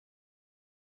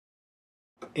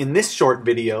In this short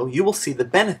video, you will see the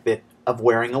benefit of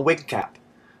wearing a wig cap.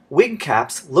 Wig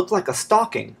caps look like a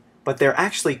stocking, but they're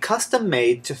actually custom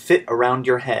made to fit around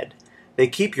your head. They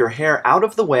keep your hair out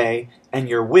of the way and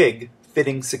your wig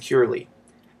fitting securely.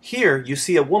 Here you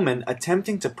see a woman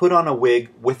attempting to put on a wig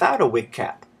without a wig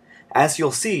cap. As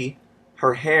you'll see,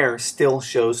 her hair still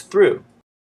shows through.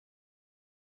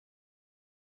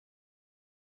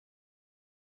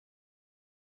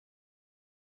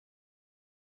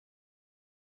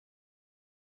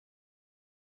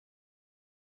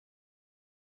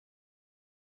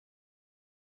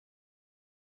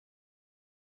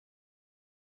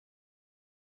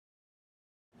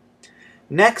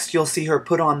 Next, you'll see her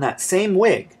put on that same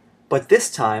wig, but this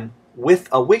time with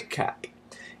a wig cap.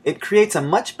 It creates a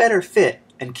much better fit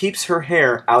and keeps her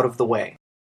hair out of the way.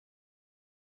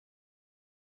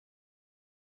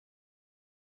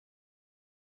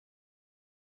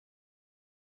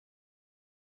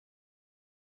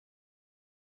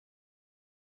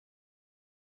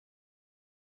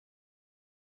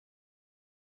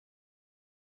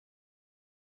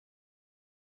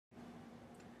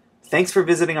 Thanks for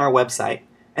visiting our website,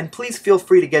 and please feel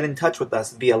free to get in touch with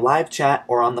us via live chat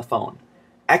or on the phone.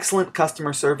 Excellent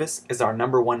customer service is our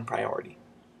 #1 priority.